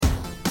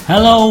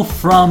Hello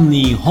from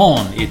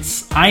Nihon.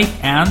 It's Ike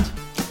and...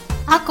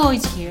 Ako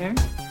is here.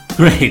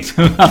 Great.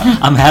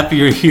 I'm happy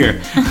you're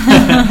here.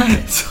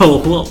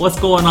 So, what's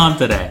going on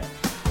today?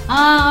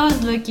 I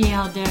was looking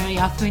at the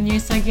Yahoo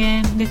News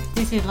again.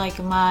 This is like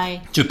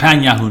my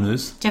Japan Yahoo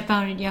News.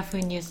 Japan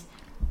Yahoo News.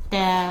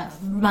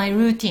 My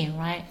routine,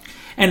 right?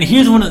 And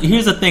here's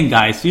the thing,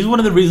 guys. Here's one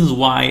of the reasons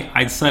why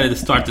I decided to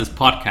start this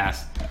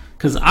podcast.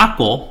 Because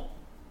Ako,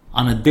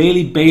 on a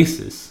daily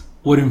basis,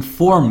 would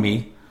inform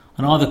me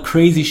on all the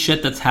crazy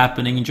shit that's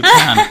happening in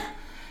Japan.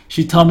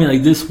 She'd tell me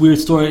like this weird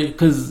story.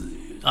 Because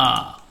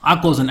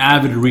Ako's an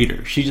avid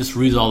reader. She just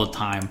reads all the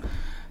time.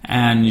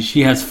 And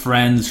she has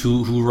friends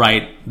who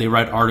write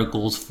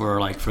articles for,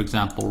 like, for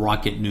example,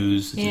 Rocket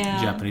News. It's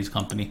a Japanese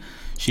company.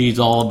 She's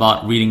all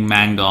about reading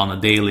manga on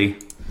a daily.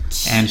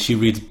 And she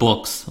reads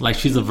books. Like,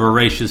 she's a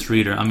voracious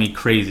reader. I mean,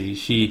 crazy.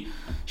 She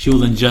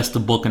will ingest a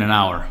book in an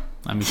hour.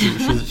 I mean,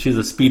 she's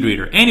a speed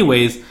reader.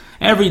 Anyways,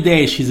 every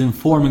day she's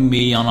informing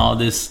me on all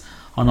this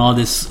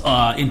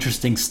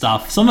interesting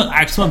stuff. Some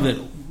of it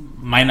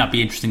might not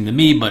be interesting to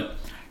me, but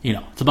you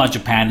know, it's about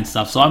Japan and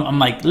stuff. So I'm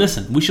like,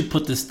 listen, we should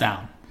put this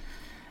down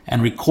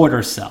and record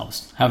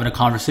ourselves having a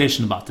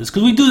conversation about this,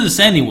 because we do this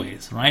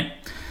anyways, right?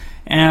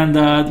 And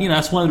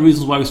that's one of the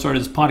reasons why we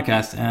started this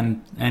podcast.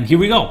 And here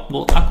we go.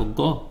 Well, Ako,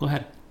 go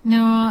ahead.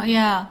 No,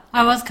 yeah,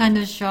 I was kind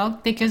of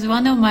shocked because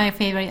one of my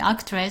favorite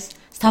actress,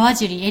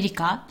 Sawajiri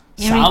Erika.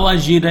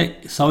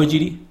 Sawajiri?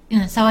 Sawajiri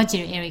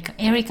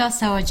Erika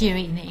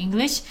Sawajiri in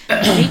English.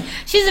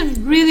 She's a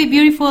really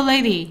beautiful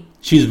lady.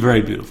 She's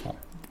very beautiful.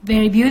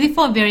 Very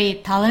beautiful,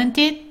 very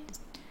talented.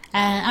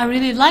 And I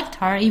really liked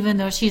her, even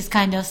though she's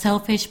kind of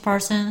selfish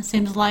person,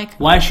 seems like.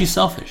 Why is she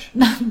selfish?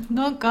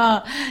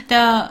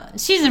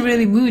 She's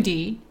really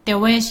moody.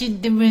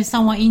 When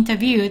someone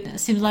interviewed,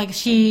 seems like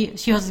she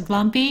was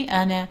grumpy.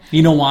 And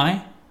you know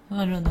why?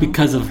 I don't know.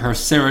 Because of her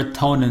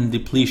serotonin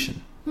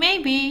depletion.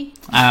 Maybe.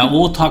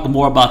 We'll talk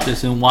more about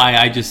this and why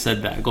I just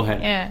said that. Go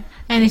ahead. Yeah.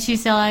 And she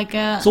said like...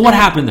 so what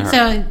happened to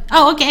her?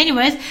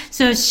 Anyways.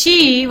 So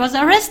she was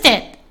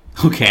arrested.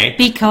 Okay.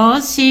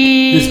 Because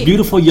this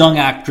beautiful young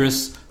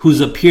actress who's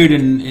appeared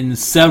in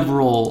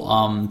several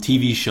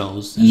TV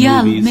shows and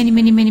movies.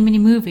 many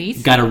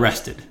movies. Got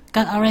arrested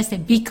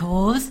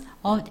because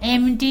of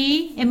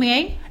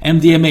MDMA.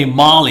 MDMA,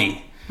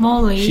 Molly.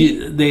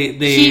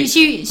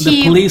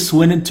 The police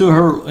went into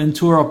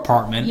her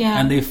apartment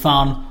and they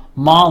found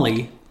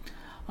Molly,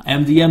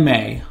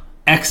 MDMA,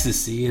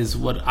 ecstasy is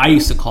what I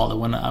used to call it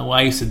when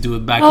I used to do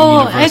it back in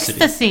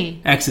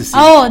university. Ecstasy.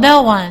 Oh, that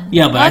one.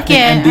 Yeah, but I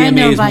think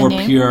MDMA is more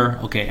pure.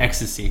 Okay,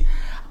 ecstasy.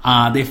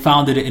 They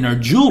found it in her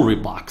jewelry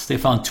box. They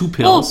found 2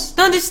 pills.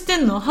 Oh,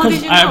 how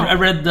did you know? I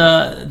read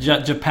the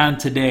Japan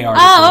Today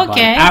article about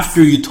it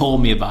after you told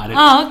me about it.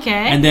 Oh,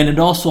 okay. And then it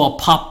also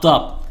popped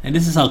up, and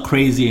this is how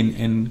crazy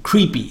and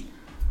creepy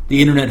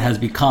the internet has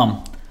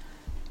become.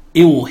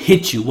 It will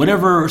hit you.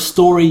 Whatever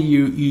story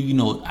you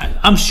know,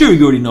 I'm sure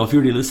you already know if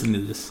you're already listening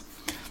to this.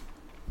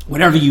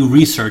 Whatever you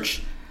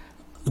research,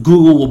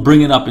 Google will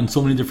bring it up in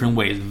so many different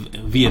ways,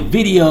 via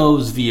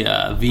videos,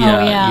 via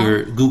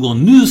your Google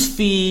News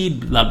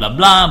feed, blah blah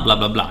blah blah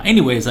blah blah.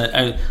 Anyways,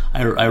 I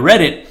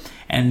read it,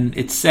 and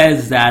it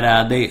says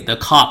that the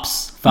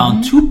cops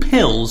found 2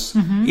 pills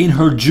in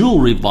her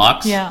jewelry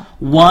box. Yeah.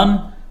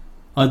 One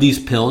of these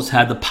pills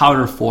had the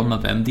powder form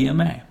of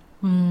MDMA.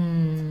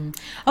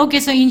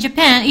 Okay, so in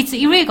Japan, it's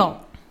illegal.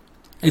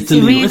 It's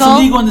illegal. It's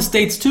illegal in the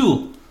States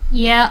too.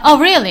 Yeah. Oh,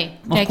 really?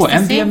 Of course,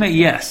 MDMA,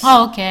 yes.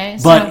 Oh, okay.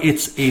 But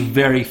it's a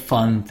very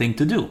fun thing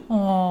to do.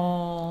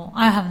 Oh,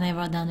 I have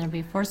never done it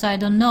before, so I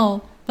don't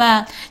know.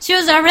 But she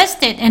was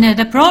arrested, and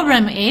the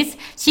problem is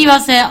she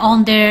was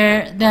on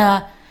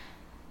the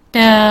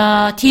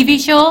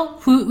TV show,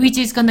 which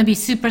is gonna be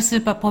super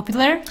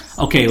popular.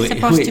 Okay, wait.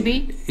 To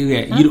be.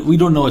 Yeah, we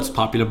don't know it's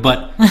popular,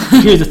 but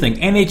here's the thing: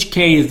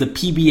 NHK is the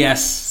PBS.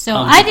 So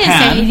of I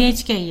Japan. didn't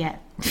say NHK yet.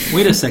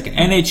 Wait a second.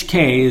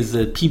 NHK is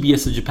the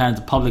PBS of Japan,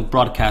 the public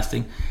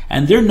broadcasting,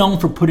 and they're known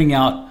for putting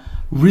out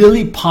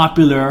really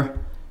popular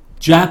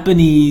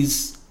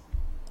Japanese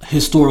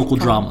historical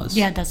dramas.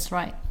 Yeah, that's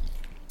right.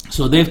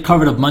 So they've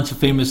covered a bunch of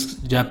famous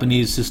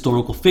Japanese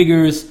historical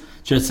figures,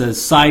 just as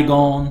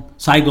Saigo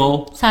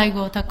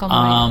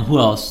Takamori. Who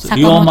else?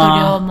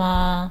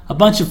 Ryoma. A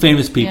bunch of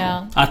famous people.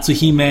 Yeah.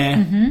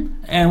 Atsuhime.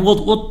 And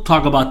we'll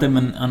talk about them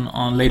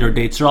on later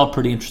dates. They're all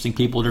pretty interesting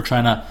people. They're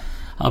trying to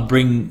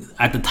bring,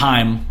 at the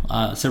time,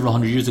 several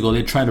hundred years ago,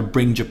 they tried to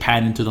bring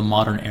Japan into the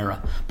modern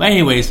era. But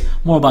anyways,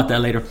 more about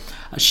that later.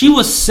 She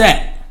was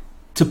set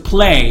to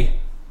play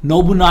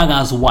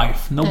Nobunaga's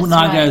wife.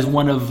 Nobunaga is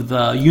one of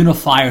the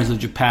unifiers of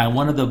Japan,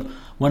 one of the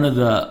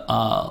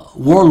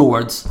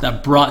warlords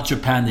that brought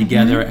Japan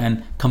together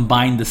and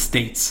combined the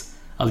states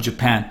of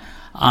Japan.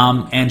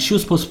 And she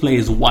was supposed to play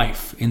his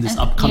wife in this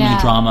upcoming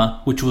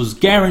drama, which was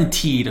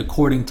guaranteed,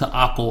 according to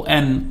Ako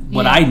and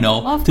what I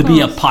know, to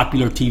be a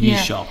popular TV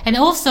show. And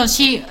also,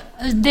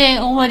 they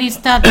already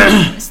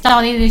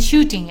started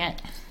shooting it.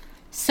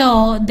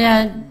 So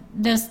the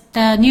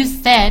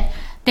news said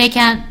they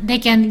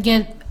can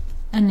get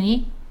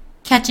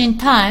catching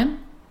time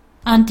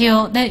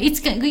until it's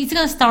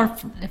gonna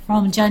start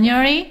from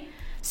January.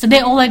 So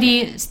they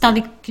already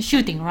started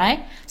shooting,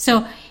 right?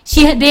 So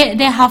they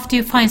have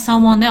to find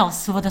someone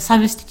else for the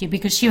substitute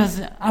because she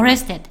was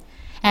arrested.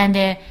 And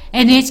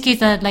NHK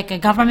is like a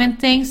government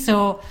thing,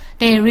 so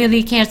they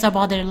really cares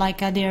about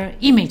their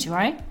image,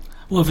 right?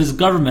 Well, if it's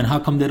government, how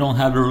come they don't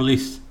have her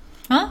released?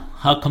 Huh?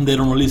 How come they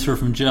don't release her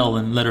from jail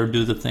and let her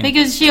do the thing?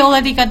 Because she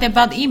already got the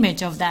bad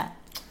image of that.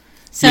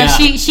 So Yeah.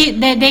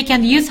 they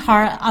can use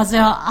her as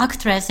an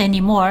actress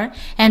anymore,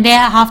 and they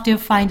have to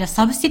find a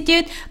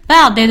substitute,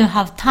 but they don't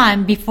have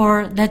time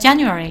before the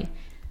January.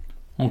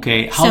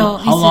 Okay, So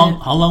how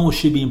long will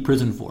she be in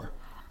prison for?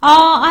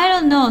 I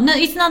don't know. No,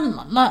 it's not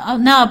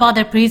about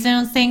the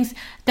prison things.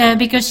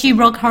 Because she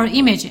broke her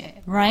image,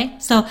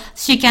 right? So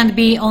she can't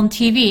be on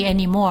TV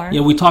anymore.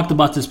 Yeah, we talked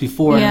about this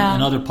before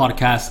in other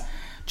podcasts.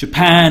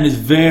 Japan is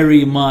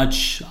very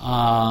much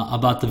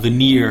about the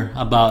veneer,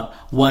 about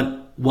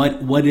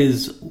what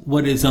is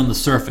on the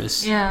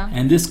surface. Yeah.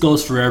 And this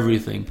goes for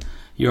everything.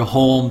 Your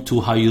home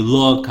to how you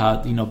look,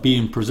 how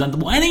being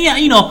presentable. And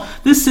yeah,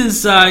 this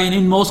is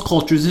in most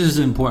cultures this is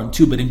important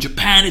too, but in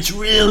Japan it's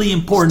really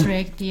important.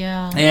 Strict,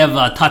 yeah. They have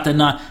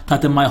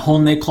tatemai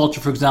honne culture,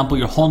 for example.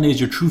 Your honne is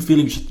your true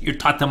feelings. Your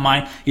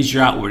tatemai is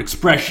your outward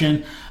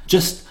expression.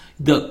 Just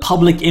the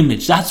public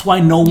image. That's why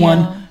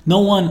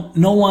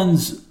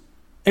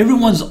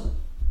everyone's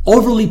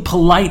overly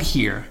polite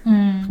here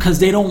because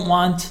they don't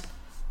want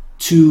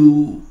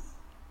to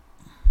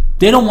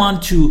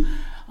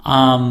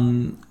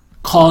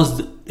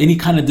cause any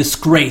kind of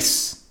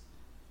disgrace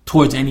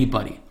towards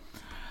anybody.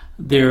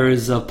 There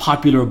is a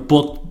popular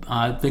book,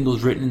 I think it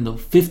was written in the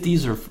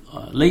 50s or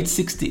early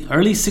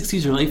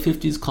 60s or late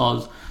 50s,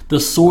 called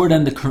The Sword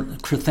and the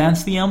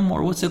Chrysanthemum,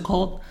 or what's it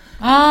called?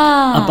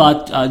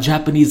 About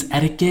Japanese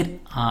etiquette.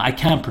 I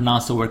can't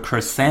pronounce the word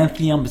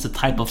chrysanthemum. It's a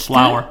type of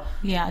flower.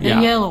 Yeah, the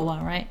yellow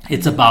one, right?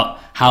 It's about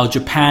how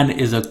Japan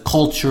is a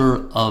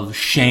culture of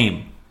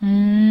shame.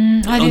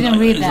 I didn't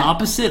read Is that. it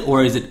opposite,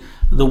 or is it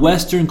the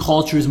Western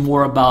culture is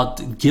more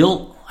about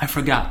guilt? I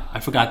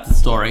forgot the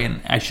story,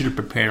 and I should have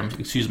prepared them.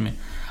 Excuse me,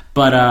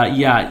 but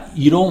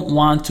you don't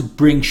want to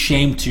bring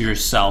shame to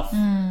yourself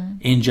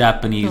in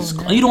Japanese.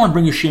 Oh, no. You don't want to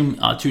bring your shame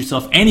to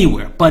yourself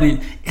anywhere, but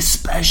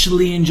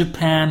especially in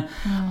Japan,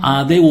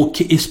 they will.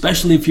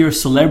 Especially if you're a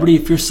celebrity,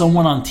 if you're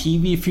someone on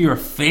TV, if you're a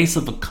face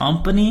of a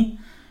company,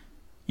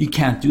 you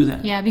can't do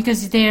that. Yeah,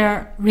 because they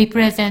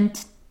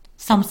represent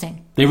something.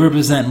 They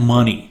represent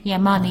money. Yeah,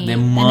 money. The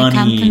And money. the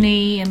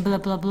company and blah,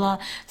 blah, blah.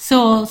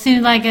 So,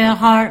 seems like a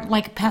hard,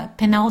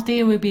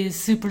 penalty will be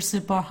super,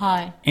 super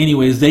high.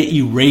 Anyways, they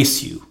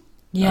erase you.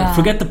 Yeah.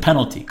 Forget the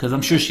penalty, because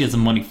I'm sure she has the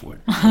money for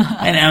it.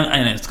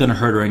 and it's going to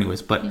hurt her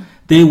anyways. But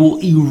they will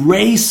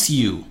erase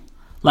you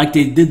like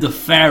they did the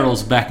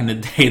pharaohs back in the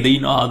day. They,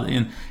 how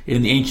in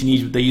the ancient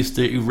Egypt, they used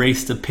to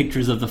erase the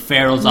pictures of the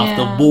pharaohs off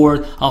the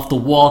board, off the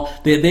wall.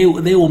 They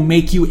will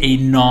make you a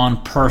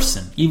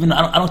non-person. Even,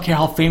 I don't care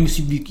how famous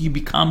you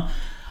become,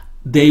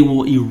 they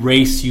will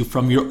erase you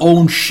from your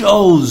own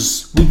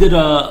shows. We did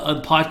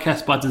a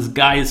podcast about this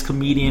guy, this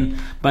comedian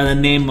by the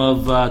name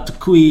of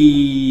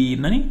Takui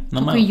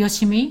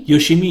Yoshimi.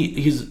 Yoshimi.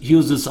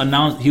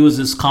 He was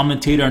this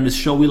commentator on this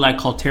show we like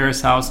called Terrace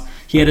House.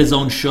 He had his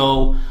own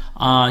show.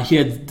 He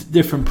had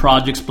different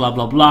projects, blah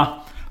blah blah.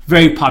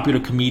 Very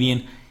popular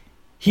comedian.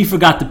 He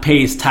forgot to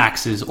pay his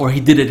taxes, or he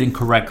did it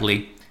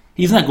incorrectly.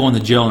 He's not going to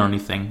jail or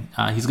anything.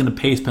 He's going to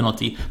pay his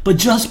penalty. But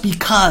just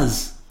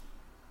because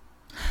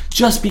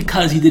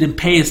he didn't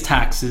pay his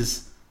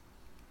taxes,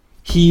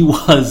 he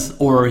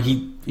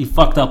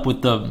fucked up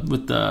with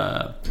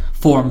the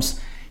forms.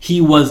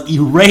 He was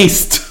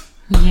erased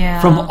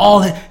from all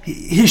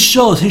his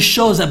shows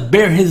that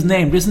bear his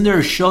name. Isn't there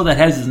a show that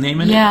has his name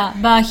in it? Yeah,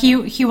 but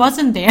he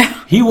wasn't there.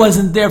 He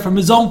wasn't there from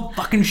his own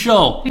fucking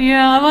show.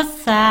 Yeah, it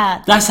was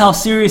sad. That's how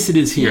serious it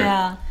is here.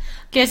 Yeah.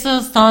 Okay, so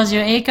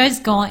Stajio Eika is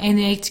gone,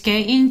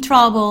 NHK in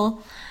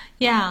trouble.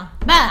 Yeah,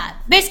 but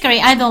basically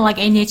I don't like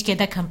NHK,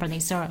 the company,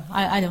 so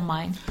I don't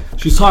mind.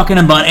 She's talking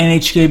about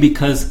NHK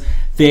because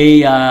they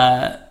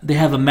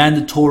have a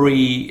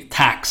mandatory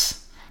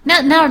tax.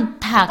 Not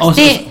tax. Oh,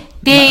 so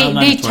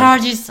they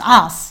charges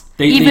us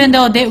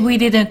though we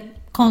didn't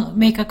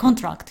make a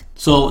contract.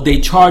 So they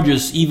charge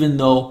us even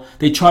though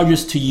they charge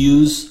us to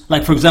use,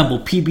 like for example,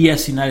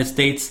 PBS United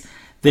States.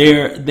 They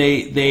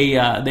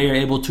are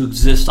able to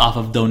exist off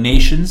of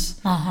donations,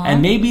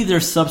 and maybe they're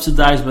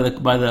subsidized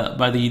by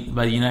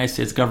the United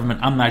States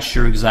government. I'm not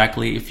sure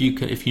exactly. If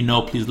you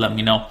know, please let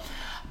me know.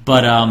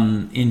 But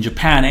in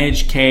Japan,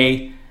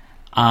 NHK,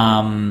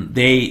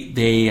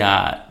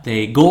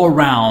 they go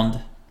around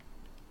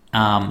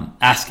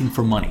asking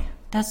for money.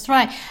 That's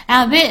right.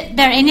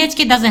 Their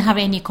NHK doesn't have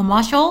any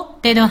commercial.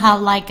 They don't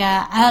have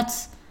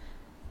ads.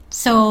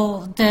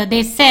 So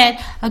they said,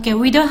 okay,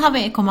 we don't have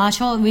a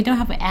commercial, we don't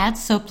have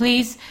ads, so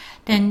please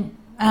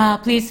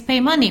pay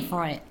money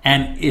for it.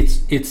 And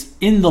it's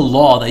in the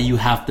law that you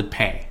have to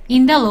pay.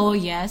 In the law,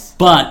 yes.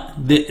 But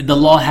the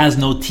law has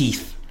no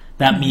teeth.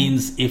 That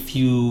means if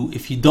you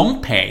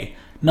don't pay,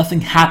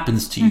 nothing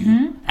happens to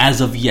you as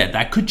of yet.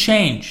 That could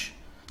change.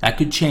 That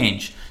could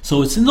change.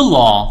 So it's in the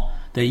law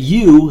that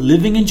you,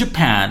 living in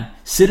Japan,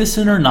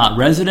 citizen or not,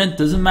 resident,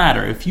 doesn't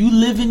matter. If you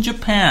live in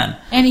Japan,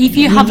 And if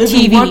you have live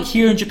TV and work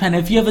here in Japan,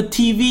 if you have a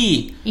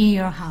TV, in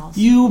your house.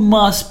 you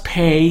must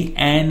pay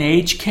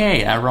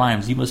NHK. That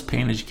rhymes. You must pay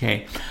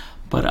NHK.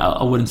 But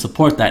I wouldn't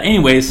support that.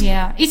 Anyways,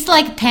 Yeah, it's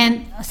like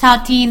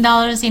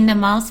 $13 in a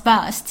month,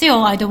 but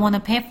still, I don't want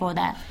to pay for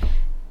that.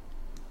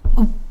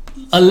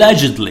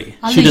 allegedly,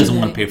 she doesn't Allegedly,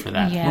 want to pay for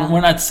that. yeah.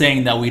 We're not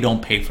saying that we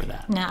don't pay for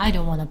that. No, I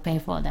don't want to pay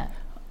for that.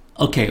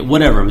 Okay,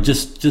 whatever. But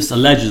just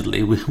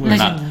allegedly, we're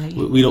Allegedly.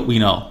 not. We don't. We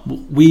know.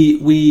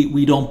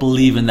 We don't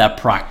believe in that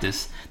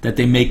practice that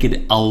they make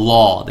it a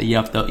law that you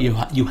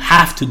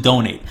have to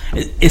donate.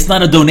 It's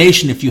not a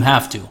donation if you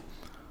have to.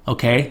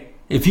 Okay,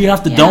 if you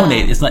have to Yeah.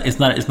 donate, it's not a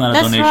That's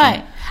donation.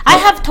 right. I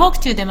have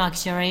talked to them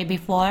actually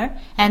before,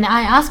 and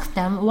I asked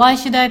them, why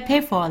should I pay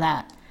for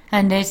that?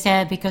 And they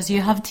said, because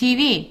you have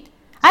TV.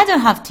 I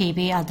don't have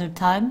TV at the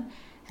time.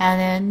 And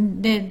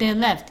then they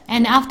left.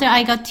 And after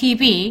I got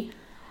TV,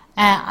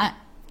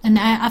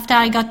 after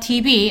I got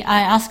TV,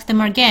 I asked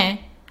them again,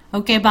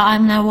 okay, but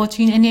I'm not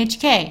watching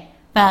NHK.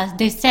 But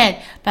they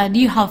said, but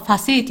you have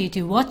facility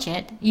to watch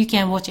it. You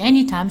can watch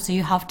anytime, so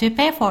you have to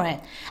pay for it.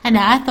 And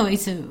I thought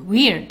it's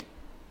weird.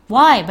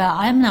 Why? But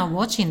I'm not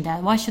watching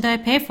that. Why should I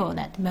pay for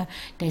that? But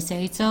they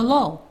say it's a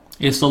law.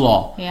 It's the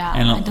law. Yeah,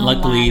 and I don't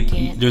luckily like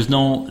it. there's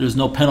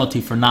no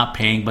penalty for not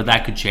paying, but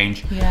that could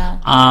change. Yeah.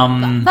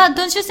 Um, But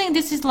don't you think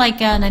this is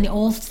like an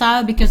old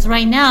style? Because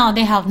right now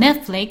they have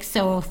Netflix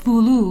or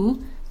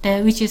Hulu,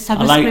 which is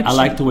subscription. I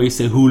like the way you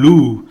say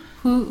Hulu.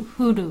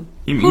 Hulu.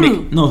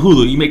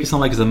 Hulu. You make it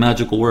sound like it's a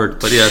magical word,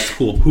 but yeah, it's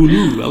cool.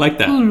 Hulu. I like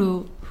that.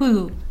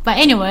 Hulu. But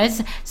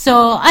anyways,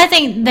 so I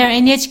think their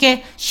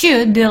NHK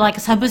should do like a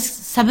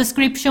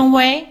subscription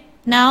way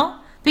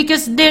now,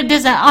 because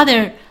there's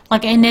other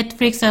like a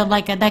Netflix or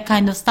like that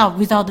kind of stuff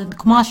without the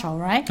commercial,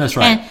 right? That's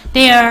right. And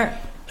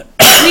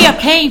we are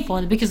paying for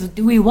it because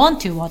we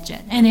want to watch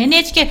it. And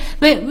NHK,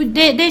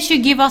 they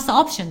should give us the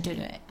option to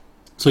do it.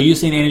 So you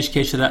saying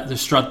NHK should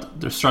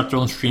start their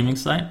own streaming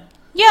site?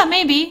 Yeah,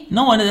 maybe.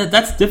 No,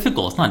 that's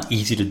difficult. It's not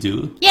easy to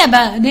do. Yeah,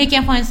 but they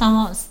can find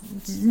someone.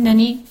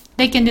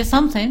 They can do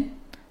something.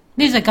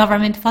 This is a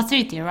government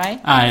facility,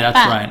 right?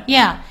 That's right.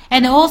 Yeah,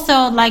 and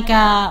also like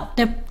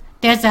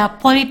there's a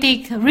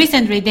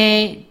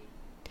recently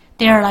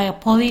they're like a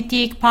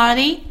politic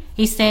party.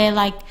 He said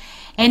like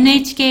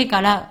NHK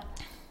から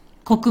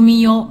国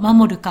民を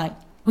守る会,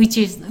 which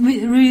is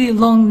really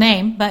long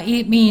name, but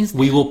it means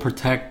We will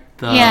protect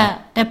the.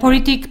 the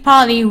politic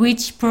party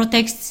which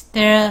protects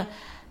their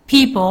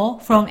people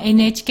from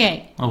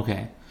NHK.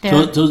 Okay.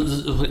 There.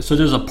 So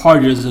there's a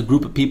party. There's a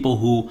group of people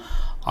who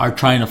are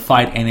trying to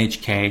fight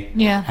NHK.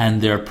 Yeah.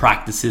 And their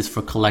practices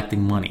for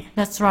collecting money.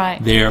 That's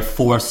right. Their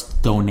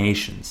forced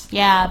donations.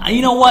 Yeah.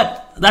 You know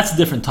what? That's a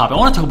different topic. I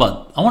want to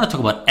talk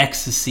about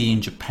ecstasy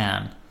in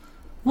Japan.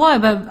 Why?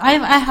 But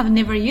I have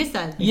never used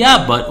that.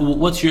 Yeah, but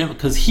what's your?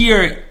 Because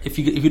here, if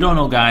you don't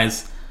know,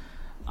 guys,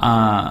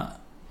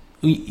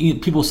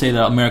 people say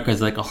that America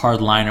is like a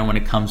hardliner when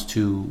it comes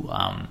to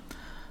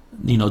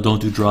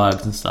don't do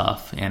drugs and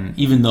stuff. And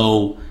even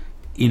though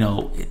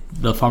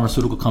the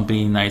pharmaceutical company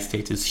in the United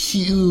States is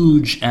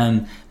huge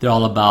and they're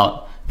all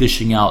about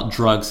dishing out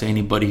drugs to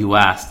anybody who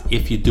asks,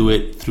 if you do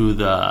it through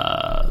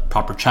the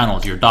proper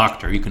channels, your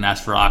doctor, you can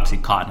ask for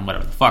Oxycontin,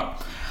 whatever the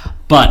fuck.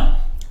 But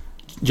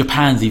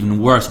Japan's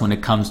even worse when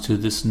it comes to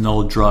this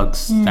no drugs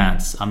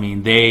stance. I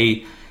mean,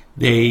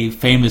 they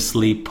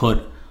famously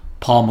put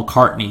Paul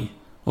McCartney,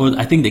 or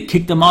I think they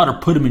kicked him out or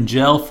put him in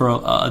jail for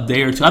a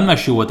day or two. I'm not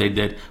sure what they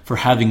did, for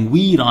having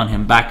weed on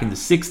him back in the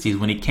 60s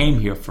when he came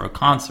here for a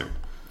concert.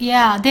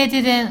 Yeah, they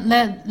didn't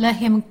let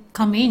him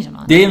come in.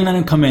 They didn't let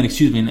him come in,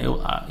 excuse me.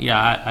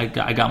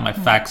 I got my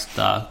facts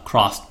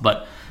crossed,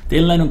 but they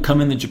didn't let him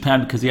come into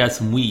Japan because he had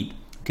some weed.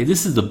 Okay,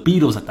 this is the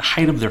Beatles at the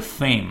height of their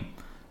fame,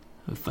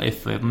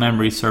 if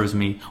memory serves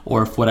me,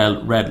 or if what I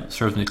read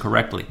serves me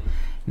correctly.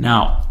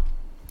 Now,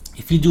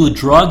 if you do a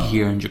drug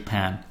here in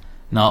Japan,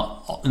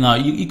 now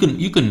you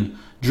can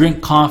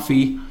drink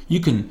coffee, you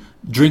can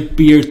drink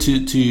beer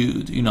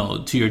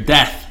to your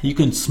death, you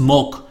can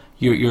smoke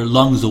your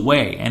lungs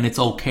away, and it's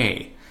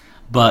okay.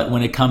 But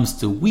when it comes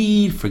to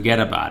weed, forget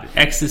about it.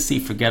 Ecstasy,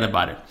 forget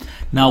about it.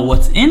 Now,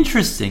 what's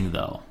interesting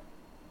though,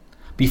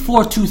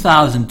 before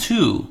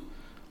 2002,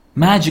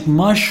 magic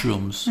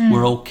mushrooms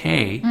were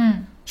okay.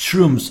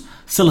 Shrooms,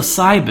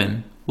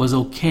 psilocybin was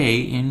okay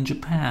in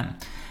Japan.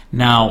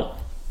 Now,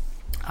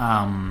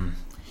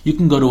 you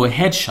can go to a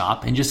head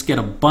shop and just get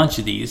a bunch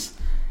of these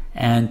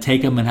and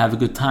take them and have a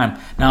good time.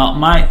 Now,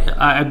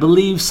 I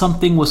believe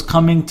something was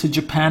coming to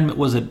Japan.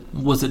 Was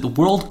it the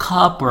World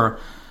Cup or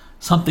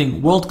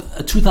something?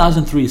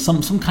 2003,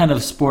 some kind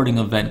of sporting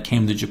event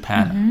came to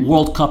Japan,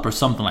 World Cup or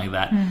something like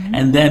that.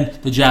 And then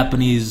the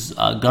Japanese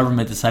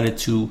government decided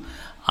to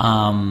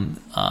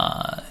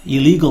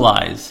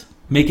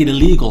make it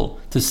illegal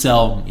to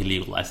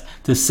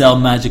sell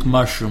magic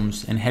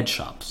mushrooms in head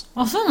shops.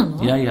 あ、そうなの?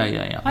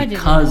 Yeah. I didn't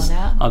Because know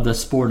that. of the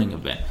sporting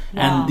event.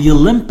 Wow. And the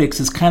Olympics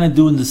is kind of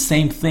doing the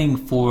same thing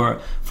for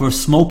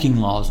smoking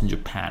laws in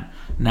Japan.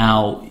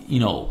 Now,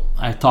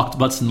 I talked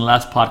about this in the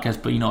last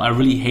podcast, but, I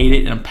really hate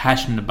it and I'm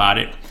passionate about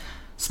it.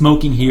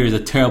 Smoking here is a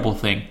terrible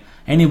thing.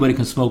 Anybody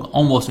can smoke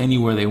almost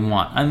anywhere they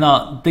want. And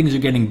now things are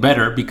getting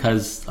better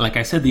because, like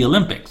I said, the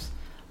Olympics.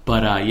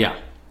 But, Yeah.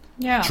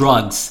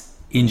 drugs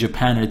in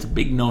Japan, it's a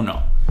big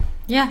no-no.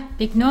 Yeah,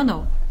 big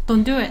no.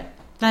 Don't do it.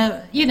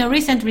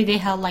 Recently they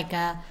have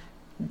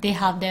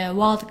the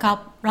World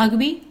Cup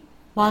rugby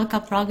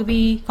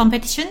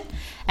competition,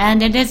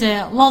 and there's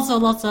lots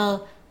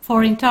of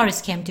foreign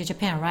tourists came to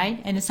Japan,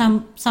 right? And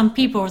some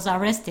people was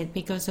arrested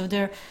because of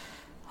they're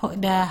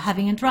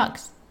having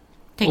drugs,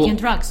 taking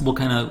drugs. What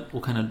kind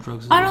of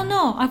drugs? I don't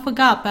know. I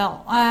forgot.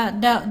 But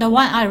the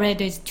one I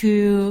read is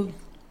 2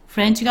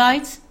 French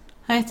guys,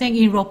 I think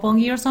in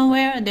Roppongi or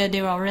somewhere, that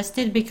they were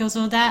arrested because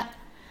of that.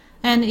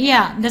 And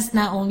yeah, that's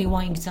not only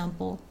one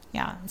example.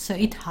 Yeah, so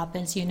it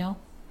happens, Yeah.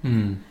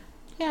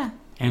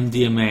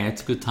 MDMA,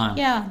 it's a good time.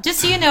 Yeah,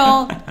 just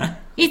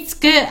it's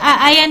good.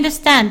 I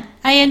understand.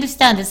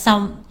 That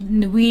some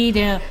weed,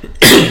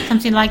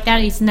 something like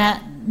that, is not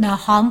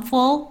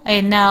harmful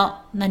and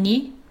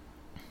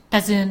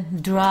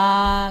doesn't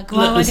drug.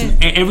 Listen,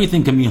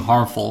 everything can be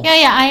harmful.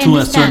 Yeah, I to understand.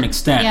 a certain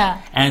extent.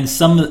 Yeah. And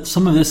some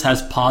of this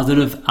has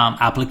positive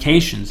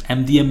applications.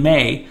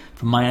 MDMA,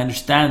 from my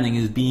understanding,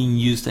 is being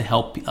used to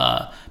help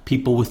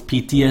people with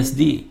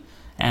PTSD,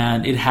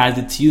 and it has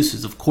its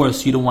uses. Of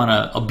course, you don't want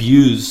to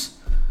abuse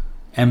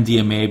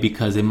MDMA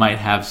because it might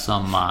have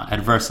some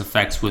adverse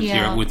effects with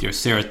your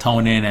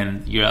serotonin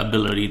and your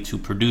ability to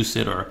produce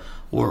it, or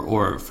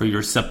for your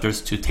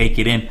receptors to take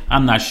it in.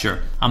 I'm not sure.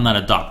 I'm not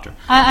a doctor.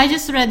 I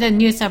just read the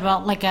news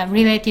about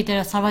related to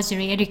the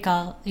Sawajiri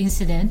Erika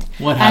incident.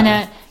 What happened?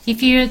 And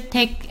if you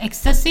take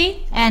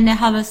ecstasy and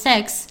have a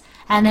sex,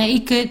 and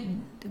it could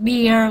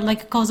be a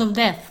cause of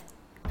death,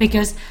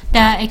 because the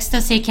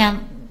ecstasy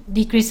can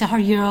decrease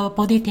your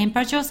body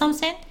temperature or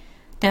something,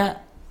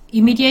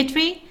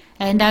 immediately,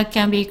 and that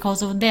can be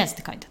cause of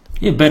death, kind of.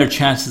 You have better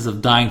chances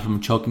of dying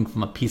from choking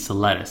from a piece of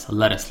lettuce, a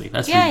lettuce leaf.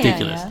 That's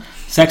ridiculous. Yeah.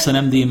 Sex on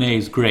MDMA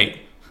is great.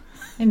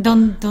 And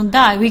don't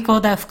die. We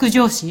call that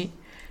fukujoshi.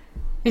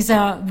 It's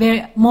a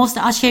very most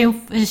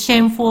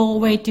shameful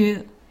way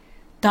to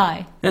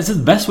die. That's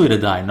the best way to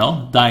die,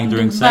 no? Dying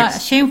during But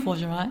sex. shameful,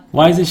 right?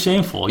 Why is it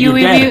shameful? You You're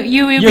will dead.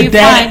 You're be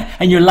dead,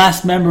 and your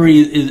last memory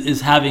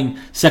is having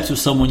sex with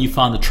someone you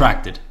found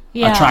attractive.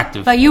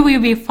 But you will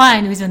be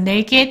fine with a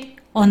naked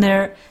on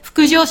their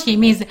fukujoshi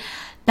means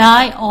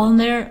die on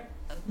their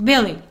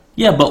belly.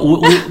 Yeah, but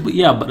wait.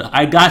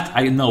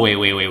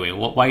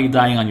 Why are you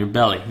dying on your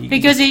belly?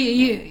 Because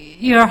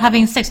you're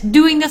having sex.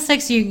 Doing the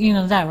sex, you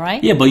know that,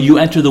 right? Yeah, but you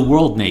enter the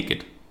world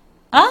naked.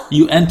 Huh?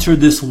 You enter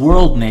this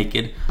world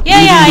naked. Yeah,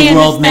 Leaving the I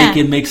world understand.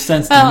 naked makes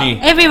sense But to me.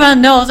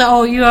 everyone knows,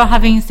 you are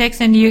having sex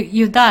and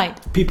you died.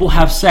 People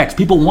have sex.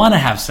 People want to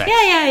have sex.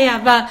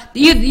 Yeah. But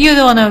you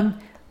don't want to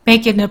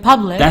make it in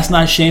public. That's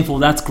not shameful.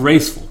 That's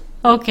graceful.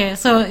 Okay,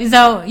 so is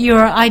that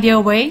your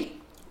ideal way?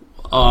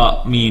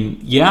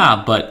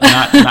 Yeah, but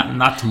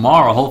not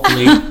tomorrow.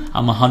 Hopefully,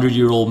 I'm a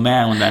 100-year-old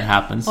man when that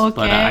happens. Okay.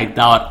 But I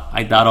doubt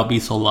I'll be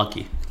so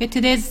lucky. Okay,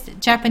 today's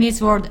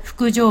Japanese word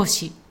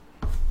fukujoshi,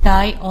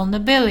 die on the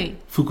belly.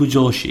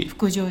 Fukujoshi,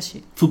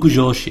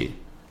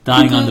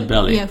 dying on the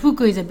belly. Yeah,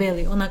 fuku is a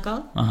belly,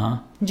 onaka.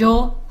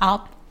 Jo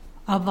up,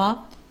 above,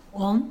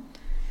 on,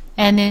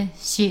 and then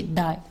she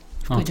die.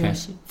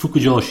 Fukujoshi. Okay.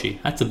 Fukujoshi.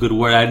 That's a good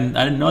word. I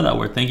didn't know that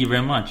word. Thank you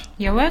very much.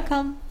 You're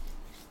welcome.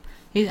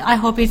 I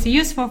hope it's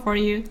useful for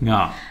you.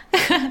 Yeah.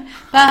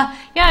 But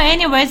yeah,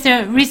 anyways,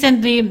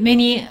 recently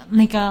many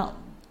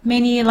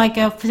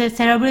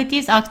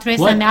celebrities, actresses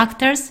What? and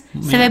actors,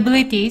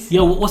 celebrities.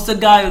 Yo, what's the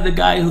guy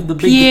who the big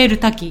Pierre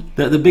Taki.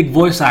 the big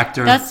voice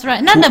actor? That's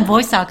right. Not the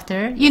voice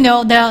actor.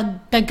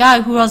 The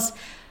guy who was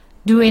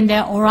doing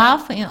the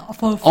Olaf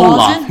for Frozen.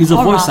 Olaf. He's a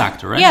voice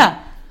actor, right? Yeah.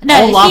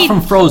 Olaf from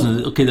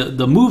Frozen. Okay,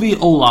 the movie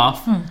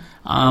Olaf.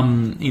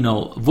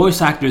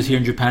 Voice actors here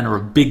in Japan are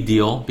a big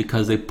deal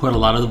because they put a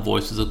lot of the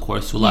voices, of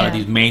course, to a lot of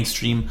these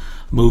mainstream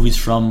movies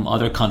from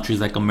other countries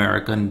like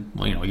America and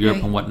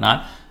Europe and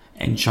whatnot,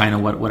 and China,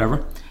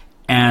 whatever.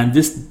 And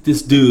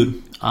this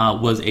dude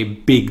was a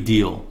big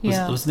deal. What's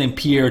his name?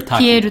 Pierre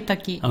Taki. Pierre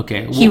Taki.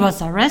 Okay, He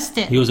was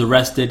arrested. He was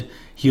arrested.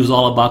 He was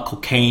all about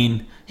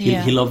cocaine. He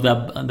Yeah. loved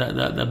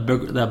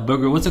that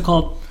burger. What's it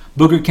called?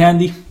 Booger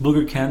candy.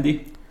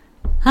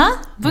 Huh?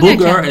 Booger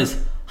candy. is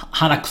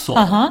hanakso.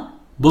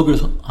 Booger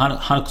is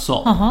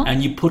hanakso,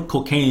 and you put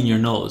cocaine in your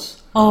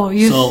nose. Oh,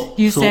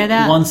 you say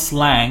that?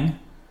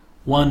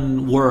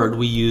 One word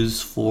we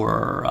use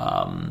for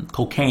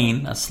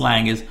cocaine, a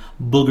slang, is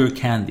booger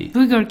candy.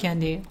 Booger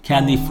candy.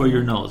 Candy for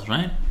your nose,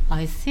 right?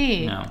 I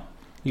see. Yeah.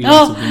 You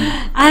learn something new.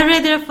 I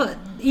read an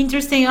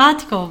interesting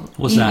article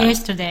What's that?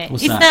 yesterday.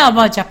 What's it's that? not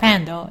about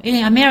Japan though.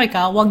 In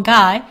America, one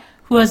guy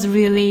who was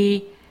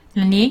really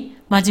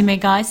majime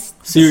guys,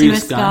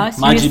 Serious guy.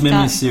 serious Majime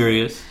guy, is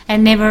serious.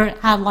 and never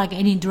had like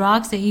any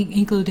drugs,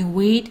 including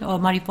weed or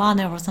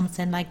marijuana or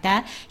something like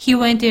that. He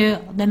went to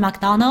the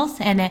McDonald's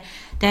and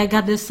they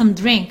got some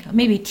drink,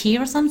 maybe tea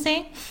or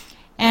something,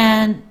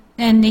 and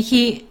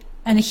he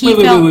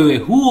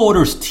Wait. Who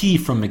orders tea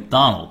from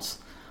McDonald's?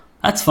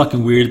 That's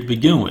fucking weird to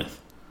begin with.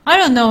 I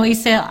don't know. He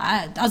said,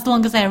 as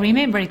long as I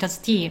remember, it was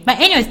tea. But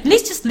anyways,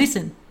 let's just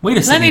listen. Wait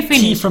a second. Let me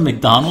finish. Tea from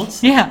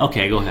McDonald's? Yeah.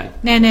 Okay, go ahead.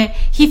 Then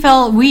he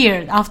felt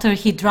weird after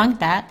he drank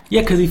that,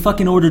 Yeah, because he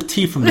fucking ordered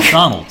tea from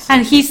McDonald's.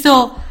 and he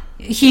saw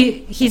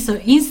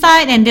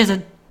inside, and there's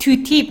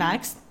 2 tea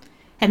bags,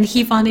 and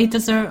he found it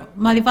was a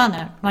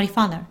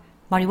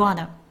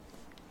marijuana,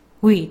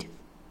 weed.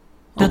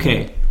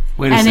 Okay,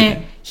 wait a And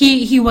second.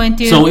 he went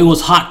to So it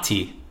was hot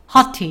tea.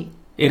 hot tea.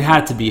 It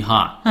had to be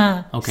hot.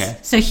 Uh, Okay.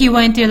 So he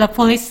went to the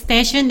police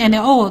station and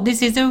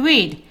this is a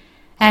weed,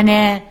 and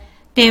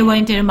they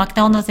went to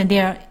McDonald's and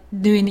they're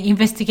doing the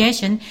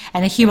investigation,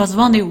 and he was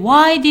wondering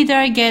why did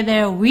I get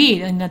a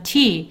weed in the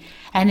tea,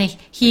 and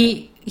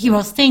he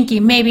was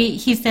thinking maybe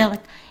he said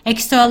like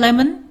extra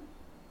lemon.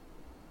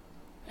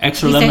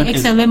 Extra He said lemon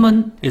extra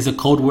lemon is a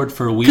code word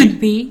for weed. could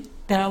be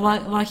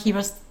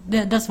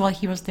that's what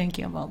he was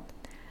thinking about.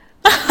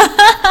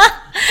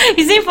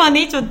 Is it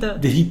funny?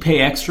 Did he pay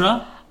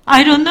extra?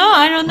 I don't know.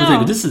 I was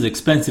like, this is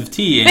expensive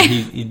tea, and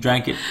he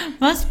drank it.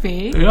 Must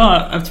be.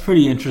 Yeah, that's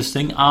pretty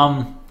interesting.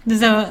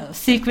 There's a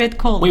secret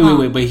code.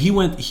 Wait. But he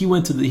went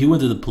to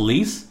the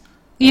police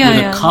Yeah, with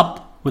yeah. a cup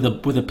with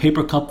a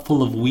paper cup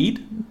full of weed.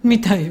 み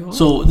たいよ。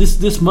 So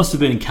this must have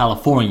been in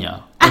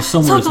California or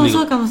somewhere. It's legal.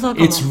 そうかも。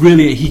 It's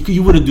really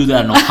you wouldn't do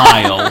that in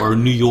Ohio or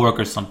New York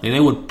or something.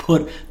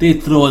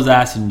 They'd throw his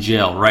ass in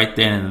jail right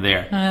then and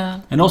there.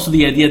 And also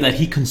the idea that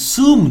he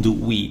consumed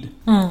weed.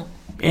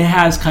 It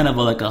has kind of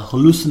like a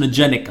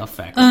hallucinogenic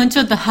effect. ち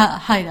ょっと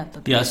ハイだった。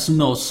 Yeah,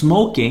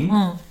 smoking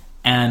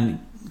and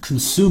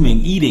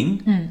consuming,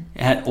 eating,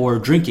 or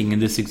drinking in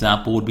this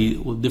example would be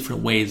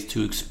different ways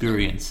to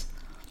experience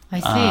I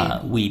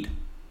see. weed.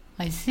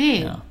 I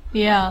see. Yeah.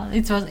 Yeah,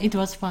 it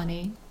was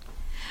funny.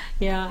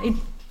 Yeah,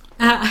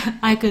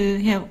 I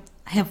could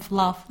have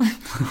laugh.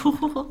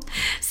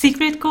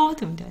 Secret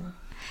code みたいな。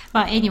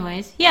But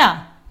anyways,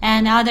 yeah.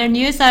 And other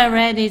news I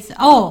read is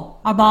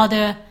about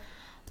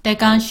the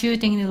gun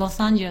shooting in Los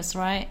Angeles,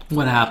 right?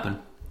 What happened?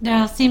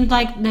 There seemed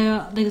like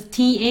the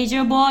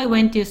teenager boy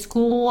went to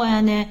school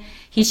and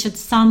he shot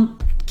some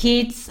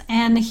kids,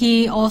 and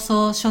he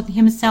also shot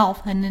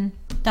himself and then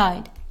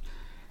died.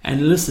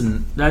 And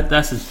listen,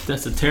 that's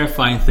a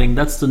terrifying thing.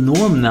 That's the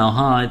norm now,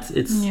 huh?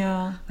 It's.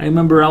 Yeah. I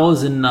remember I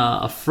was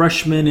a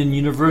freshman in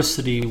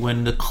university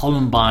when the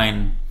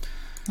Columbine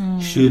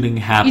shooting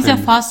happened. It's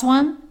the first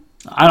one.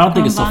 I don't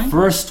think it's the Columbine?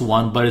 first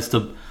one, but it's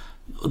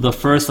the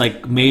first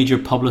like major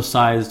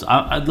publicized,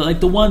 like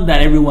the one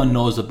that everyone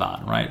knows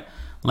about, right?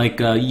 Like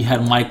you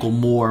had Michael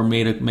Moore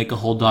make a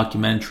whole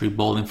documentary,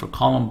 Bowling for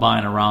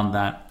Columbine, around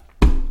that.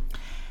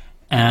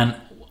 And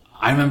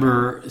I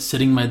remember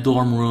sitting in my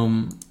dorm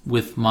room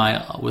with my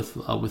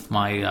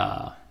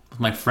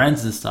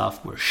friends and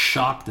stuff. We're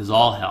shocked as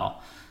all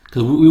hell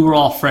because we were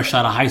all fresh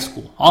out of high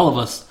school. All of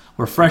us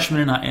were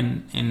freshmen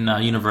in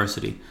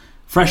university,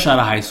 fresh out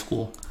of high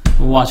school.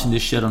 We're watching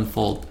this shit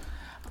unfold.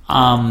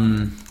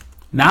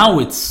 Now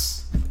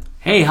it's,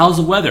 hey, how's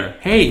the weather?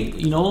 Hey,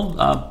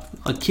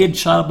 a kid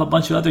shot up a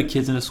bunch of other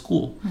kids in a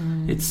school.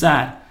 It's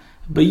sad.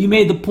 But you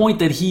made the point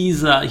that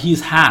he's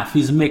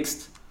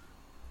mixed.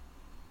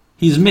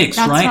 He's mixed,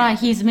 That's right? right.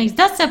 He's mixed.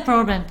 That's the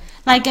problem.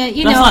 Like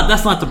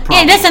That's not the problem.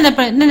 Yeah, that's not the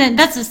problem. No,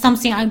 that's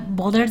something that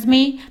bothers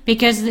me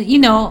because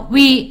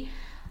we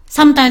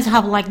sometimes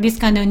have like this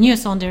kind of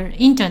news on the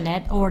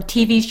internet or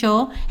TV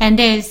show, and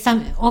there's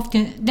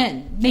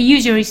they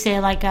usually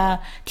say like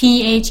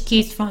teenage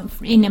kids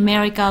in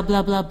America,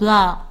 blah blah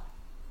blah.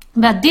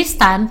 But this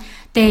time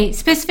they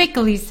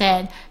specifically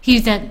said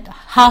he's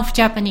half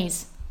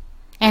Japanese,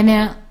 and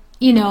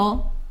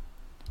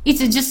it's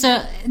just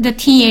the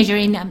teenager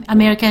in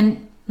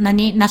American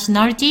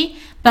nationality,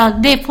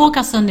 but they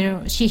focus on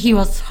he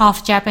was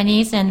half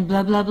Japanese and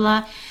blah blah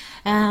blah.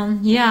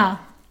 Yeah,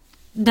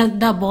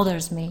 that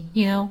bothers me.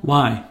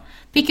 Why?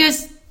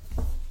 Because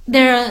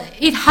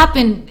it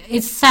happened.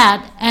 It's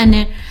sad,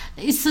 and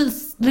it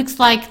looks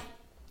like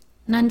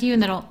なんて言う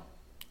んだろ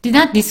う.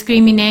 Not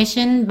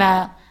discrimination,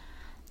 but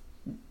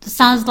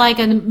sounds like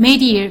a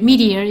media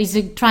is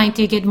trying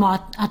to get more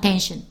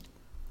attention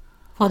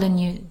for the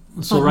news.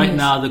 So right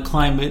now, the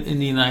climate in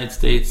the United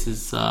States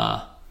is there's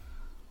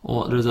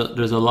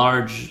a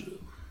large,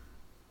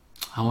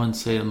 I wouldn't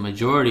say a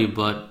majority,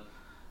 but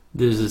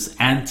there's this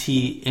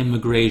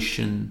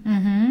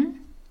anti-immigration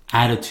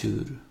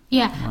attitude.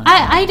 Yeah,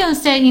 I don't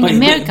say in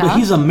America. But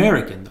he's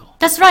American, though.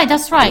 That's right.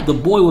 The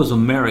boy was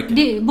American.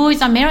 The boy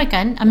is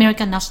American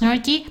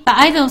nationality, but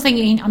I don't think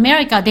in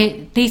America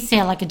they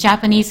say like a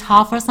Japanese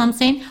half or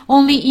something.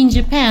 Only in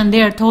Japan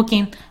they're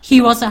talking he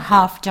was a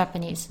half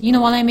Japanese. You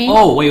know what I mean?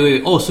 Oh,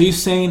 wait. Oh, so you're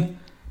saying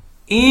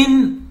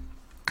in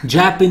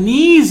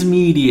Japanese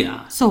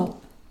media?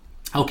 So.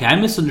 Okay, I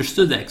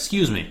misunderstood that.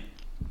 Excuse me.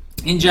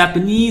 In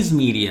Japanese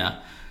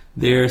media,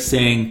 they're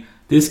saying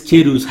this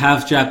kid who's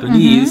half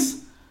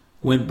Japanese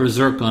went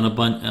berserk on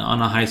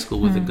a high school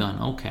with a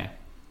gun. Okay.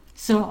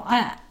 So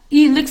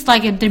it looks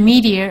like the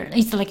media,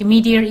 it's like a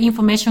media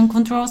information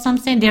control or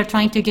something. They're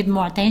trying to get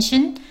more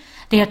attention.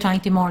 They are trying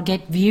to more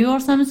get view or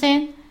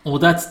something. Well,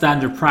 that's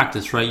standard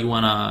practice, right? You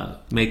want to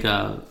make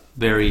a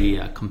very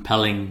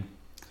compelling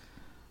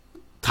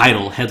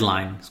title,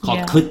 headline. It's called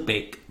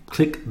clickbait.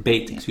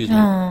 Clickbait, excuse me.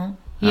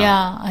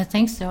 Yeah, I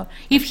think so.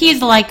 If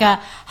he's like a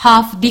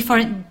half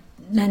different,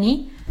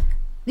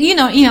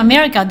 in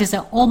America, there's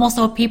almost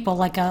all people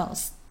like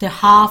the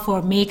half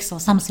or mix or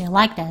something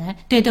like that.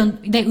 They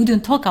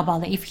wouldn't talk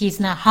about it if he's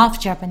not half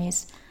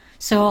Japanese.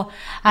 So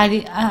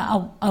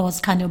I was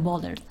kind of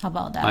bothered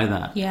about that. By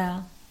that?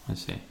 Yeah. I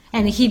see.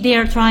 And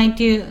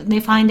they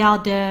find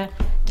out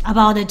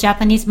about the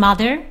Japanese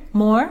mother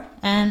more,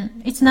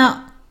 and it's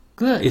not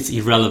good. It's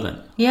irrelevant.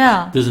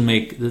 Yeah.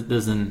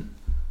 Doesn't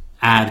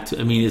add to,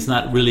 it's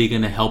not really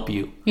going to help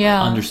you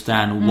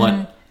understand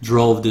what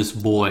drove this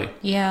boy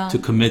to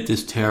commit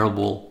this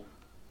terrible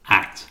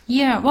act.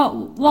 Yeah,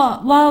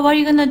 what are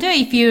you going to do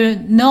if you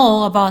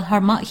know about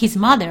his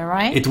mother,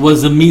 right? It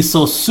was the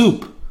miso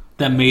soup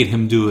that made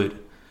him do it.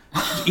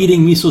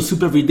 Eating miso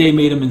soup every day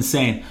made him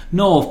insane.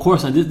 No, of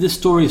course not. This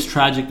story is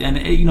tragic, and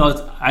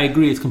I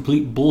agree, it's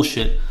complete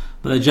bullshit.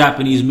 But the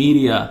Japanese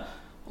media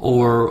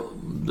or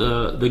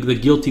the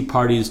guilty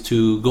parties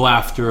to go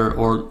after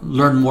or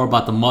learn more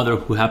about the mother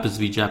who happens to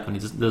be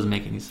Japanese, it doesn't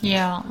make any sense.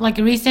 Yeah, like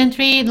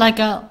recently,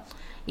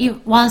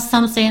 once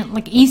something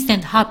like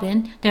instant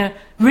happened, there are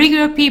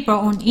regular people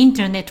on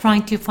internet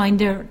trying to find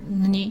their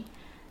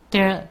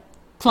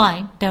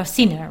crime, their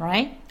sinner,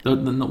 right?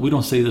 No, we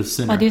don't say the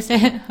sinner. What do you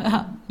say?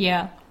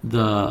 Yeah.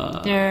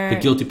 The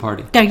guilty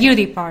party. The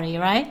guilty party,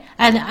 right?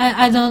 And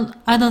I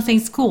don't think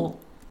it's cool.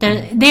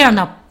 They are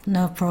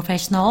not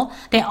professional.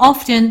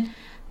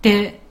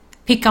 They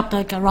pick up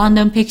like a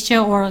random picture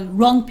or a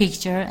wrong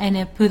picture and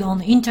they put on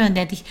the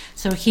internet.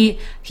 So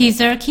he's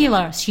a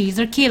killer, she's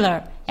a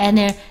killer, and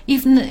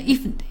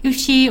if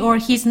she or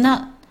he's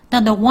not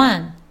the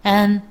one,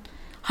 and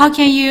how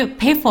can you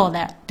pay for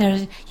that?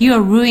 You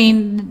are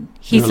ruining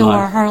his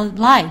or her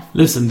life.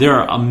 Listen, there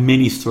are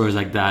many stories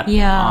like that.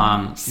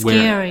 Yeah,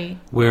 scary.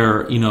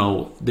 Where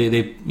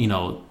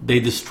they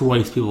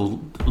destroy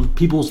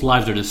people's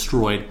lives are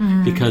destroyed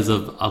because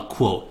of a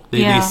quote.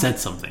 They said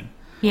something.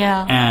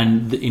 Yeah.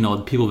 And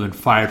people have been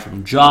fired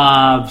from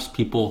jobs.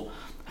 People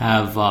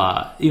have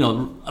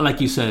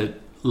like you said,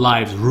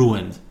 lives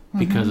ruined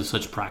because of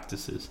such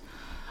practices.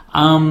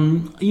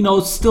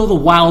 It's still the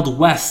wild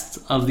west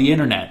of the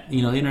internet. The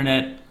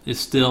internet is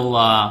still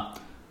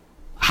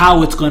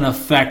how it's going to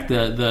affect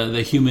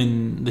the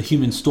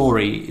human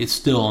story is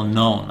still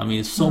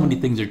unknown. So many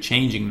things are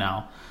changing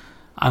now.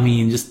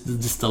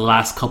 Just the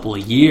last couple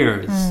of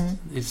years,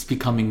 it's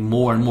becoming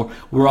more and more.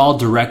 We're all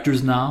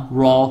directors now.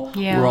 We're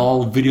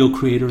all video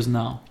creators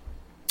now.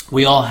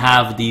 We all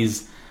have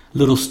these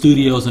little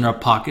studios in our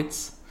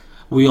pockets.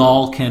 We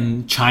all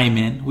can chime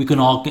in. We can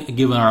all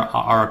give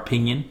our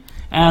opinion.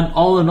 And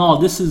all in all,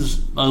 this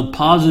is a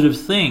positive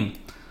thing.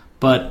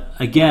 But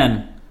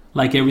again,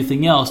 like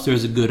everything else,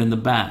 there's a good and the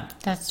bad.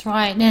 That's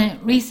right. And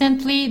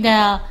recently,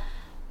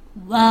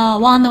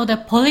 one of the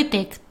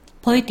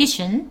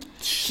politicians,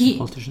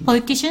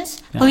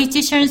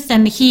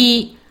 and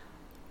he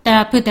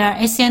put their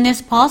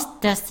SNS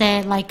post that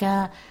said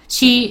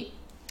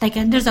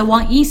there's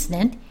one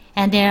incident,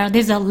 and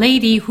there's a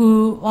lady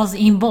who was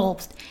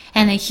involved,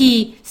 and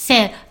he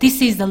said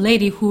this is the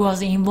lady who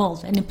was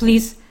involved, and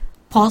please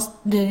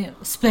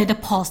split the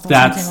post or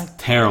That's something like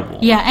that. Terrible.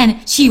 Yeah,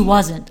 and she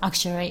wasn't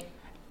actually.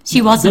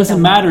 She wasn't. It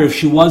doesn't matter if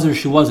she was or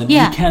she wasn't.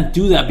 Yeah. You can't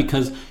do that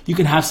because you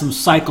can have some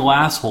psycho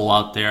asshole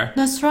out there.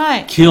 That's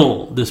right.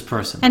 Kill this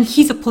person. And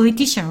he's a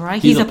politician,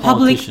 right? He's a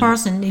public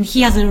person, and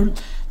he has a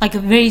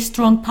very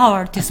strong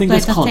power to split the thing. I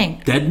think it's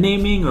called dead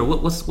naming, or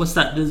what's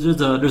that?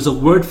 There's a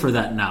word for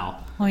that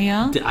now. Oh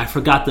yeah. I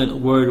forgot the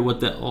word,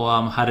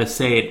 how to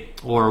say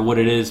it or what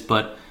it is,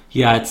 but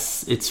yeah,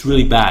 it's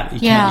really bad. You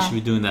should be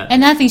doing that.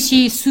 And I think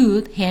she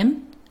sued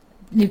him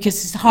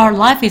because her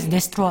life is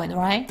destroyed,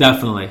 right?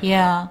 Definitely.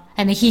 Yeah,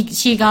 and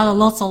she got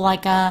lots of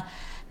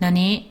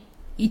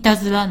he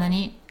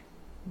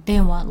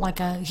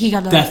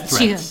got death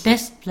threats.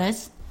 Death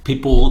threats.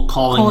 People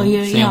calling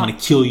you, saying I'm gonna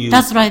kill you.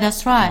 That's right. Oh,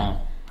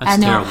 that's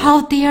and terrible.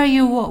 How dare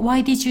you?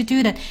 Why did you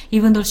do that?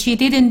 Even though she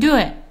didn't do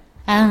it,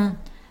 and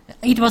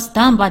it was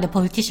done by the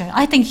politician.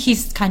 I think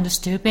he's kind of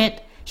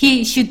stupid.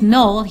 He should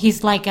know his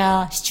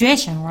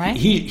situation, right?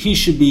 He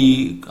should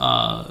be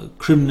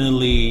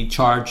criminally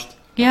charged.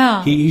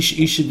 Yeah. He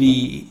should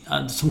be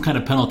some kind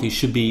of penalty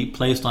should be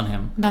placed on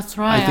him. That's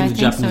right. I think the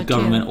Japanese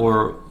government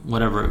or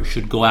whatever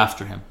should go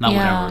after him. Not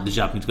whatever. The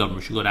Japanese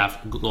government should go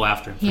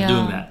after him for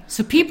doing that.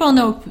 So people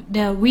know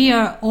that we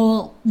are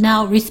all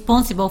now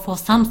responsible for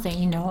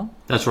something.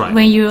 That's right.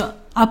 When you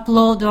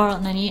upload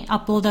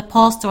a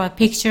post or a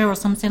picture or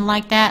something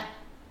like that.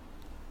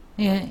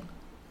 Yeah.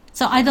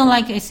 So I don't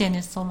like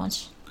SNS so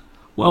much.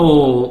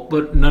 Well,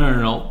 but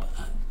no.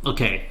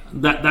 okay,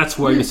 that's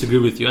where I disagree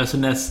with you.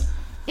 SNS.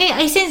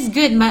 I think it's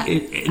good.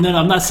 No,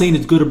 I'm not saying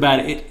it's good or bad.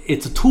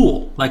 It's a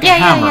tool, like a Yeah,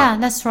 hammer. yeah,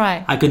 that's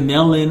right. I can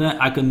nail in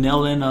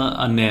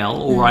a nail,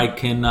 or I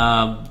can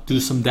do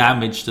some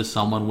damage to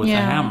someone with a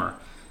Yeah. hammer.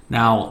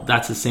 Now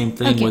that's the same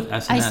thing Okay, with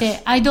SNS. I say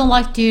I don't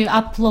like to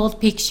upload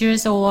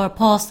pictures or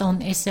post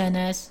on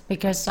SNS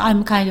because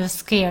I'm kind of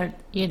scared,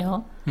 you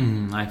know.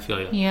 I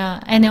feel you. Yeah,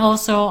 and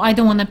also I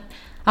don't want to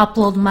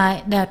upload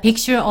the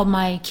picture of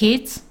my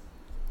kids.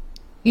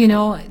 You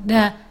know,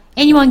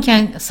 anyone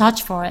can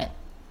search for it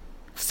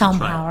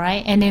somehow,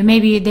 right? And then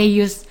maybe they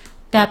use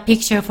that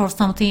picture for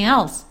something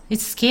else.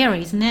 It's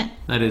scary, isn't it?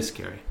 That is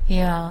scary.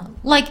 Yeah,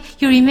 like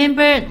you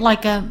remember,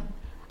 like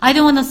I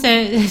don't want to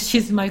say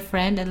she's my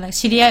friend, and like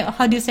시리아이,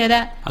 how do you say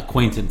that?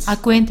 Acquaintance.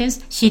 Acquaintance,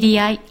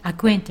 시리아이,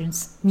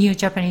 acquaintance, new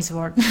Japanese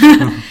word.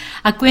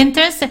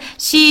 Acquaintance.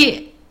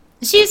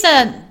 She's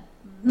a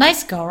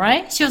nice girl,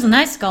 right? She was a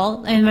nice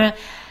girl, and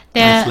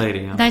Nice lady,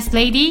 yeah. nice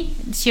lady.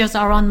 She was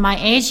around my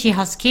age. She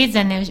has kids,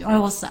 and I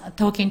was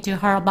talking to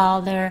her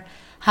about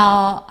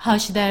how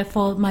should I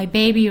fold my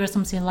baby or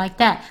something like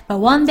that. But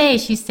one day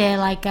she said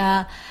like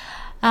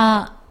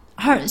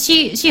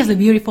she has a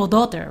beautiful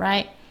daughter,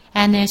 right?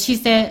 And she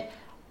said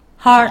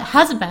her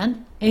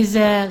husband is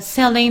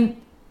selling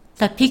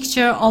the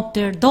picture of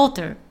their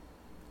daughter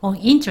on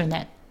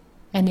internet,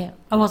 and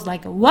I was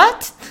like,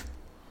 what?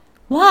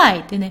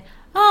 Why? And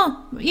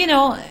you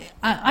know,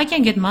 I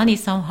can get money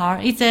somehow.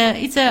 It's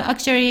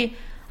actually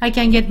I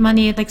can get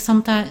money like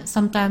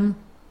sometime.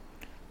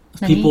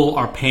 People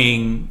are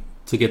paying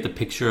to get the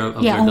picture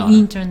of their on daughter.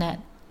 internet,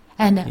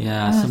 and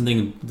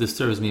Something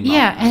disturbs me about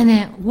yeah,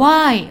 and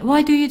why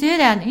do you do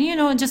that? You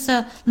know, just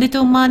a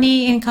little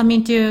money income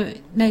into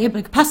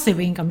like passive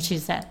income. She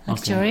said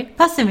actually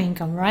passive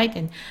income, right?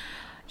 And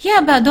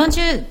yeah, but don't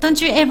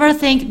you ever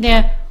think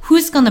that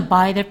who's gonna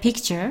buy the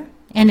picture?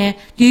 And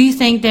do you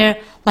think they're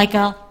like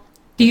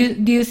do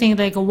you think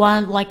like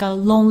a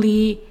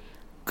lonely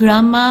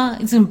grandma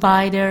is gonna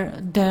buy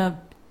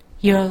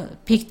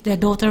your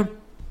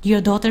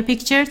daughter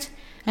pictures?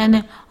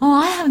 And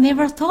I have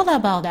never thought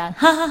about that.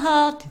 Ha ha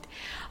ha.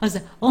 I was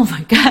like, oh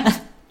my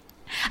god.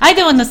 I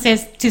don't want to say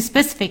too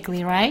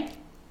specifically, right?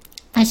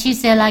 And she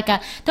said like,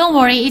 don't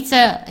worry, it's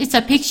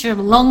a picture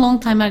long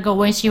time ago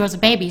when she was a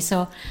baby,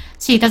 so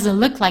she doesn't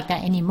look like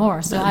that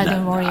anymore. So I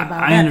don't worry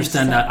about that. I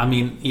understand that. I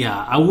mean,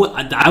 yeah,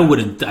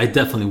 I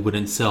definitely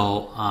wouldn't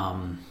sell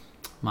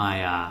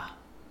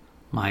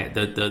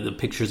the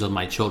pictures of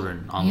my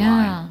children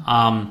online.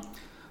 Yeah.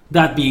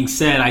 That being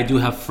said, I do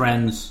have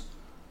friends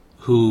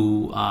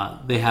who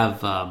they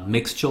have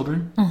mixed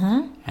children,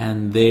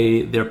 and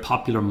they're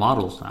popular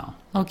models now.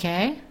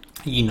 Okay.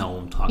 You know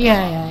what I'm talking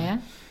Yeah, about. yeah.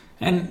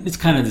 And it's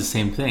kind of the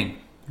same thing,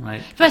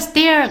 right? But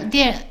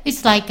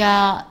it's like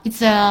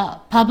it's a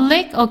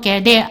public. Okay,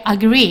 they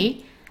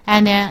agree,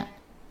 and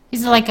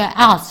it's like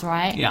ads,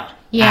 right? Yeah.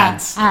 Yeah,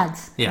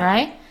 Ads. Yeah.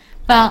 right?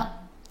 But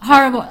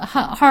her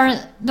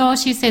though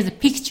she says a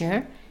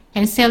picture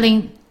and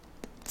selling,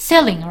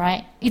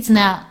 right? It's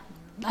not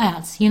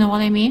ads. You know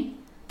what I mean?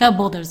 That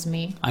bothers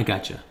me. I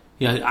gotcha.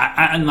 Yeah,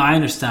 I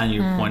understand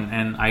your point,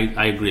 and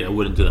I agree. I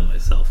wouldn't do that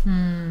myself.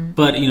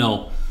 But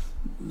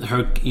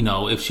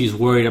if she's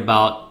worried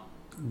about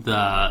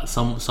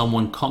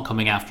someone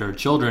coming after her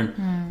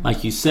children, like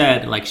she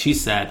said,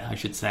 I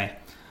should say,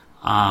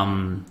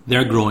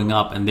 they're growing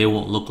up and they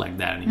won't look like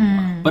that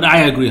anymore. But I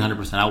agree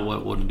 100%. I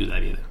wouldn't do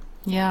that either.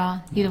 Yeah,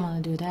 you don't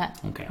want to do that.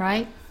 Okay.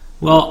 Right?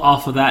 Well,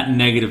 off of that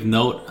negative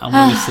note, I'm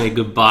going to say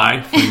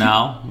goodbye for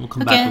now. We'll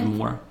come back with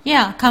more.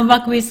 Yeah, come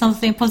back with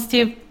something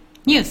positive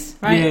news,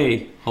 right?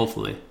 Yay,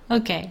 hopefully.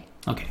 Okay.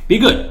 Okay, be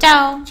good.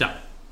 Ciao. Ciao.